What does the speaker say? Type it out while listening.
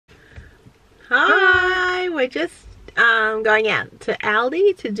Hi, we're just going out to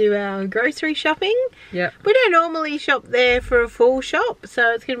Aldi to do our grocery shopping. Yep. We don't normally shop there for a full shop,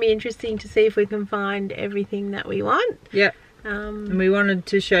 so it's going to be interesting to see if we can find everything that we want. Yep. And we wanted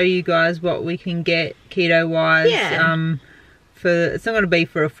to show you guys what we can get keto wise. Yeah. It's not going to be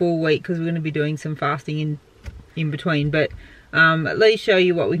for a full week because we're going to be doing some fasting in between, but at least show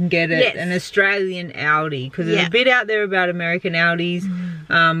you what we can get at an Australian Aldi, because there's a bit out there about American Aldis,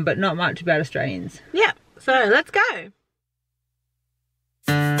 but not much about Australians. Yeah, so let's go.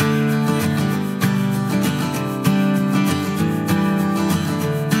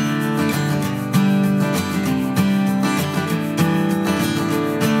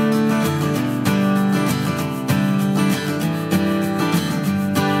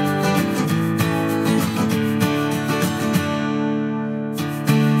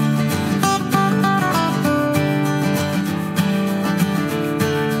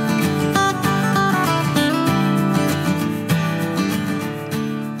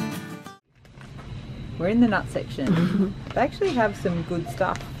 We're in the nut section. They actually have some good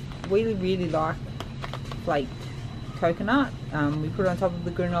stuff. We really like flaked coconut. We put it on top of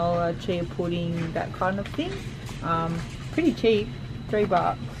the granola, chia pudding, that kind of thing. Pretty cheap,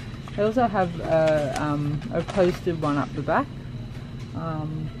 $3. They also have a posted one up the back.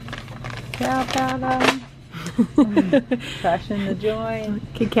 Cacao powder. Trash in the joint.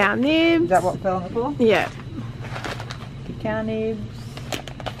 Cacao nibs. Is that what fell on the floor? Yeah. Cacao nibs.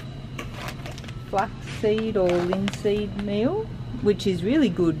 Flaxseed or linseed meal, which is really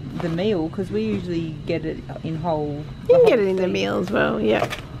good, the meal, because we usually get it in whole. You can get it in the meal as well, yeah.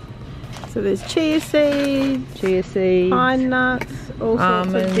 So there's chia seeds, pine nuts, all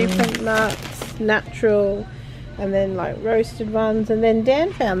sorts of different nuts, natural, and then like roasted ones. And then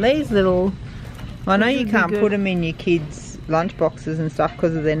Dan found these little. I know you can't put them in your kids' lunch boxes and stuff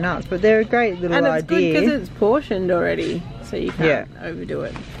because of their nuts, but they're a great little idea. And it's good because it's portioned already, so you can't overdo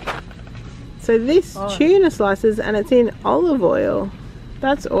it. So this tuna slices, and it's in olive oil.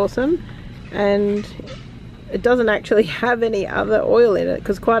 That's awesome. And it doesn't actually have any other oil in it,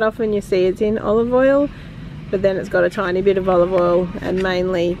 because quite often you see it's in olive oil, but then it's got a tiny bit of olive oil and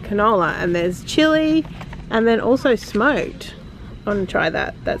mainly canola. And there's chili, and then also smoked. I want to try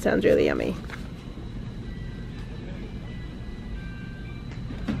that. That sounds really yummy.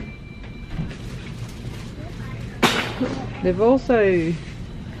 They've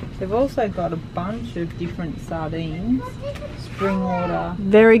also got a bunch of different sardines, spring water.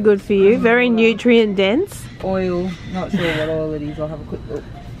 Very good for you, very nutrient dense. Oil, not sure what oil it is, I'll have a quick look.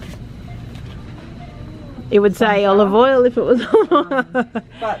 It would say olive oil if it was.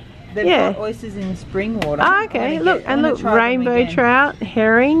 But they've got oysters in spring water. Oh, okay, look, rainbow trout,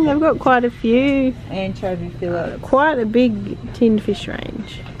 herring, they've got quite a few. Anchovy fillets. Quite a big tinned fish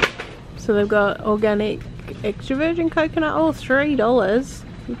range. So they've got organic extra virgin coconut oil, $3.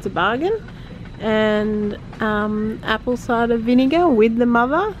 It's a bargain. And apple cider vinegar with the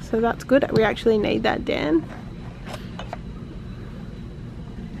mother, so that's good. We actually need that, Dan.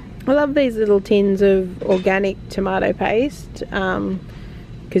 I love these little tins of organic tomato paste,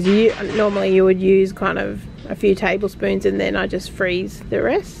 because normally you would use kind of a few tablespoons and then I just freeze the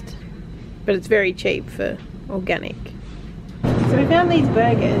rest, but it's very cheap for organic. So we found these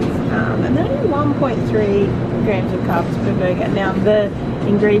burgers, and they're only 1.3 grams of carbs per burger. Now the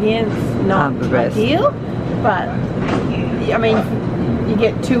ingredients not ideal, but I mean you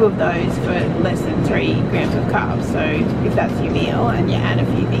get 2 of those for less than 3 grams of carbs. So if that's your meal and you add a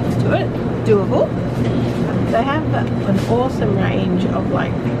few things to it, doable. They have an awesome range of,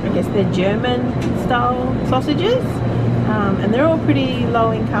 like, I guess they're German style sausages, and they're all pretty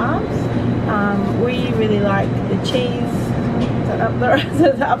low in carbs. We really like the cheese.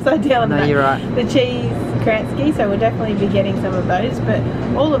 It's upside down. No, you're right. The cheese kranskys, so we'll definitely be getting some of those, but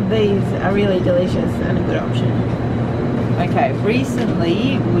all of these are really delicious and a good option. Okay,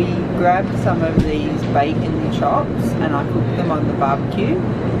 recently we grabbed some of these bacon chops and I cooked them on the barbecue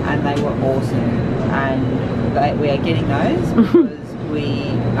and they were awesome, and we are getting those because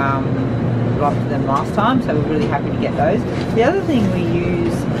we liked them last time, so we're really happy to get those. The other thing we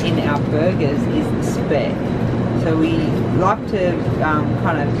use in our burgers is the speck. So we like to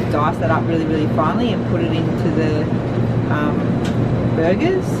kind of dice that up really finely and put it into the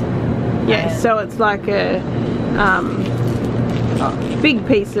burgers. Yeah, so it's like a big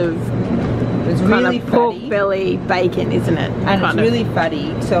piece of really pork belly bacon, isn't it? And it's really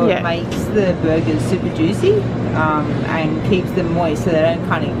fatty, so it makes the burgers super juicy and keeps them moist, so they don't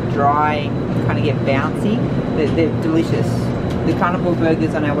kind of dry, kind of get bouncy. They're delicious. The carnivore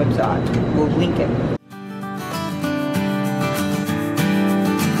burgers on our website, we'll link it.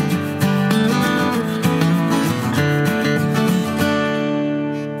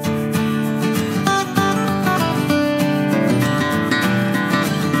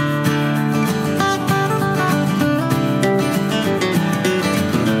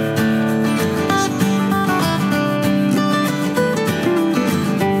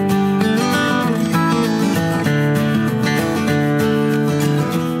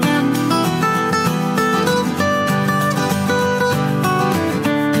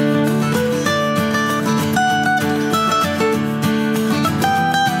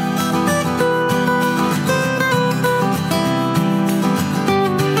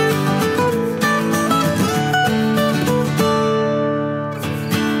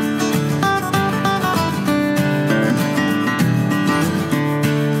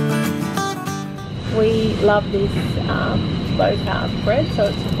 love this low carb bread. So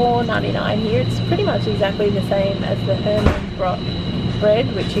it's $4.99 here. It's pretty much exactly the same as the Ironbark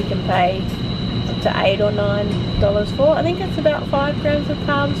bread, which you can pay up to $8 or $9 for. I think it's about 5 grams of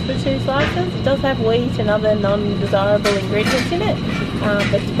carbs for 2 slices. It does have wheat and other non-desirable ingredients in it,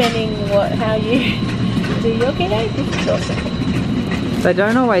 but depending how you do your keto, this is awesome. They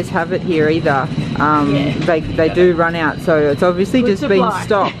don't always have it here either. They do run out, so it's obviously just been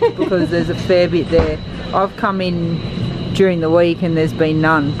stocked because there's a fair bit there. I've come in during the week and there's been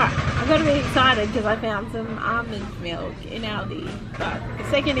none. I've got to be excited because I found some almond milk in Aldi, but the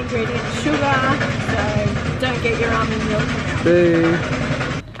second ingredient is sugar, so don't get your almond milk from Aldi.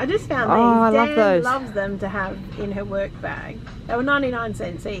 Boo. I just found these. I Dan love those. Loves them to have in her work bag. They were 99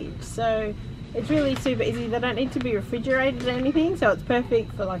 cents each, so it's really super easy. They don't need to be refrigerated or anything, so it's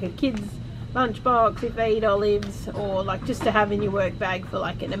perfect for like a kid's lunchbox if they eat olives, or like just to have in your work bag for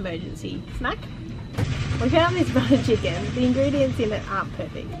like an emergency snack. We found this butter chicken. The ingredients in it aren't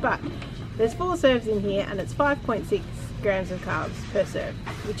perfect, but there's 4 serves in here and it's 5.6 grams of carbs per serve,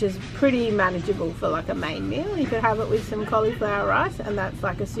 which is pretty manageable for like a main meal. You could have it with some cauliflower rice and that's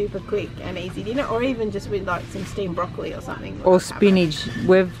like a super quick and easy dinner, or even just with like some steamed broccoli or something. Or spinach.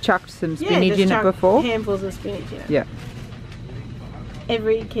 We've chucked some spinach in it before. Handfuls of spinach in it. Yeah.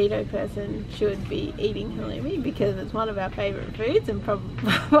 Every keto person should be eating halloumi because it's one of our favourite foods and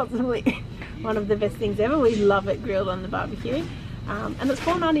possibly one of the best things ever. We love it grilled on the barbecue, and it's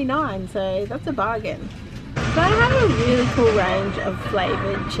 $4.99, so that's a bargain. They have a really cool range of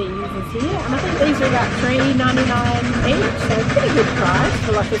flavoured cheeses here, and I think these are about $3.99 each, so a pretty good price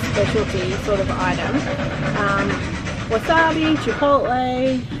for like a specialty sort of item. Wasabi,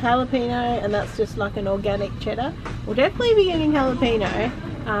 chipotle, jalapeno, and that's just like an organic cheddar. We'll definitely be getting jalapeno.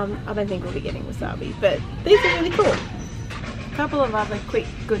 I don't think we'll be getting wasabi, but these are really cool. A couple of other quick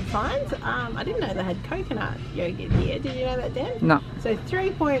good finds. I didn't know they had coconut yogurt here. Did you know that, Dan? No. So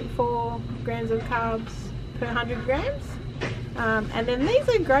 3.4 grams of carbs per 100 grams. And then these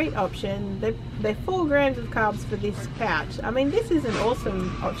are a great option. They're 4 grams of carbs for this pouch. I mean, this is an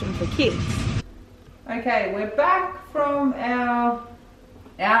awesome option for kids. Okay, we're back from our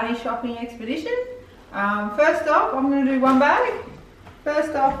Aldi shopping expedition. First off, I'm going to do one bag.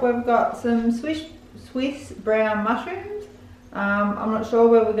 First off, we've got some Swiss brown mushrooms. I'm not sure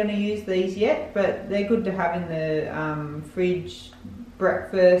where we're going to use these yet, but they're good to have in the fridge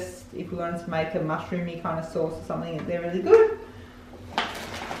breakfast if we wanted to make a mushroomy kind of sauce or something. They're really good.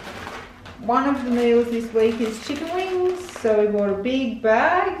 One of the meals this week is chicken wings, so we bought a big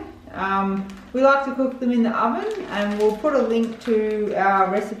bag. We like to cook them in the oven, and we'll put a link to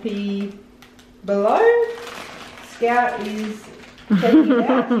our recipe below. Scout is taking it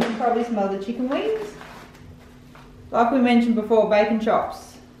out. You can probably smell the chicken wings. Like we mentioned before, bacon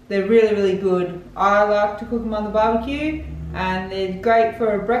chops. They're really, really good. I like to cook them on the barbecue, and they're great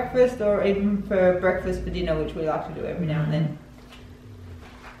for a breakfast or even for breakfast for dinner, which we like to do every now and then.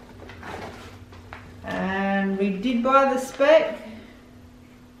 And we did buy the speck.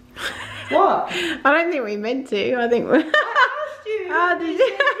 What? I don't think we meant to. I think we... I asked you. Oh, did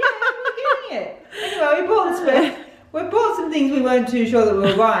you? Yeah, we're getting it. Anyway, we bought the speck. We bought some things we weren't too sure that we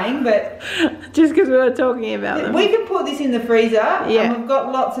were buying, but... Just because we were talking about them. We can put this in the freezer. Yeah. And we've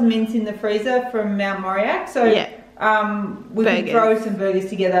got lots of mince in the freezer from Mount Moriac. So yeah. We can throw some burgers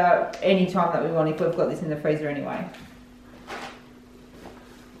together any time that we want if we've got this in the freezer anyway.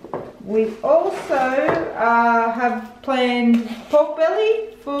 We also have planned pork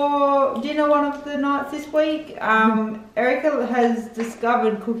belly for dinner one of the nights this week. Erica has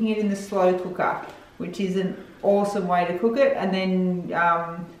discovered cooking it in the slow cooker, which is an awesome way to cook it, and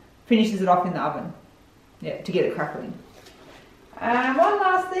then finishes it off in the oven, yeah, to get it crackling. And one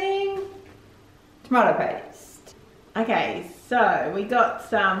last thing, tomato paste. Okay, so we got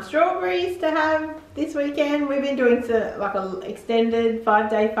some strawberries to have this weekend. We've been doing like an extended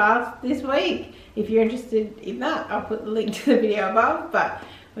 5-day fast this week. If you're interested in that, I'll put the link to the video above. But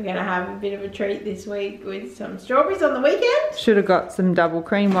we're going to have a bit of a treat this week with some strawberries on the weekend. Should have got some double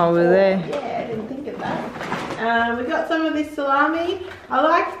cream while we were there. Yeah, I didn't think of that. We got some of this salami. I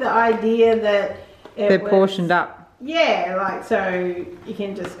like the idea that they're portioned up. Yeah, like so you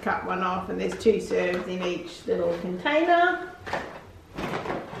can just cut one off, and there's 2 serves in each little container.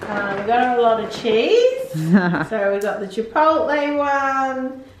 We've got a lot of cheese. So we've got the chipotle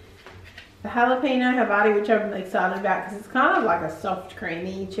one, the jalapeno Havarti, which I'm excited about because it's kind of like a soft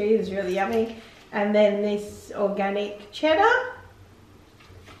creamy cheese. It's really yummy. And then this organic cheddar.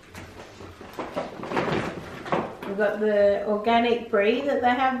 We've got the organic brie that they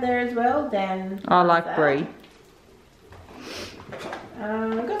have there as well. Dan, I like brie.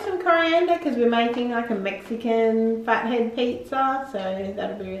 I've got some coriander because we're making like a Mexican fathead pizza, so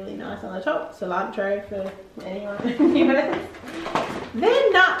that'll be really nice on the top. Cilantro for anyone in the US.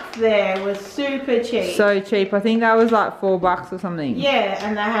 Their nuts there was super cheap. So cheap. I think that was like $4 or something. Yeah,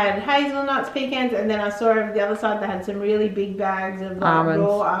 and they had hazelnuts, pecans, and then I saw over the other side they had some really big bags of like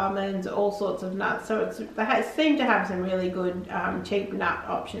raw almonds, all sorts of nuts. So they seem to have some really good cheap nut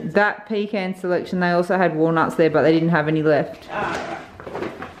options. That pecan selection, they also had walnuts there, but they didn't have any left. Right.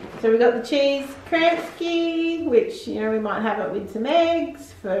 So we got the cheese kranskys, which you know we might have it with some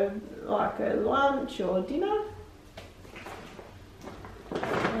eggs for like a lunch or dinner.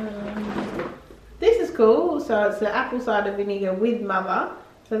 This is cool, so it's the apple cider vinegar with mother,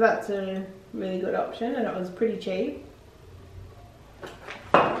 so that's a really good option, and it was pretty cheap.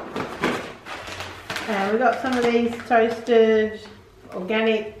 And we got some of these toasted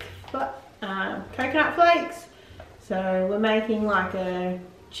organic coconut flakes, so we're making like a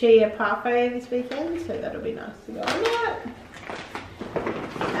chia parfait this weekend, so that'll be nice to go on that.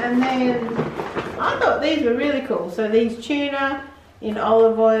 And then I thought these were really cool, so these tuna in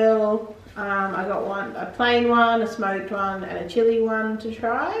olive oil. I got one, a plain one, a smoked one, and a chili one to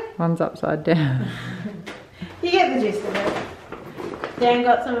try. One's upside down. You get the gist of it. Then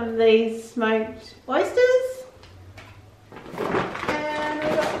got some of these smoked oysters. And we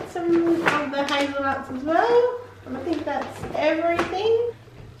got some of the hazelnuts as well. And I think that's everything.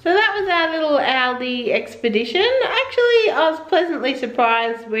 So that was our little Aldi expedition. Actually, I was pleasantly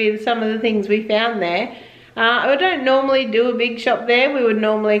surprised with some of the things we found there. I don't normally do a big shop there. We would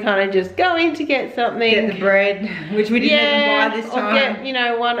normally kind of just go in to get something. Get the bread, which we didn't even buy this time. Or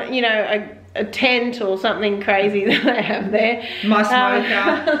get, a tent or something crazy that they have there. My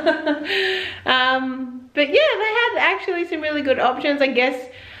smoker. But yeah, they had actually some really good options. I guess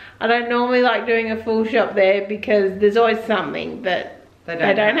I don't normally like doing a full shop there because there's always something that they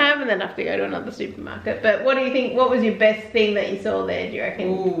don't have, and then have to go to another supermarket. But what do you think? What was your best thing that you saw there, do you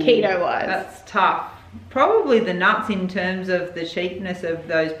reckon, keto-wise? That's tough. Probably the nuts in terms of the cheapness of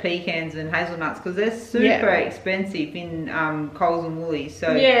those pecans and hazelnuts, because they're super expensive in Coles and Woolies.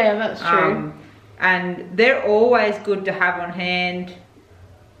 So yeah, that's true. And they're always good to have on hand,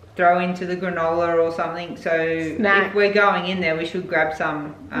 throw into the granola or something. So if we're going in there, we should grab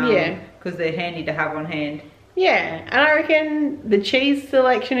some, because they're handy to have on hand. Yeah, and I reckon the cheese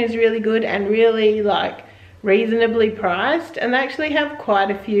selection is really good and really like reasonably priced, and they actually have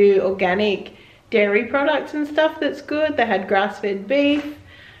quite a few organic dairy products and stuff that's good. They had grass-fed beef,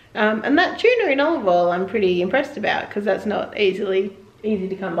 and that tuna in olive oil I'm pretty impressed about, because that's not easy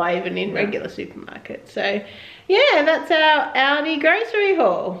to come by even in regular supermarkets. So yeah, that's our Aldi grocery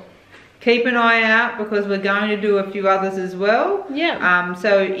haul. Keep an eye out because we're going to do a few others as well. Yeah.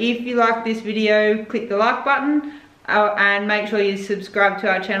 So if you like this video, click the like button and make sure you subscribe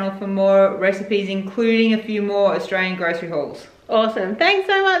to our channel for more recipes, including a few more Australian grocery hauls. Awesome. Thanks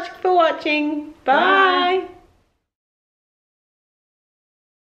so much for watching. Bye. Bye.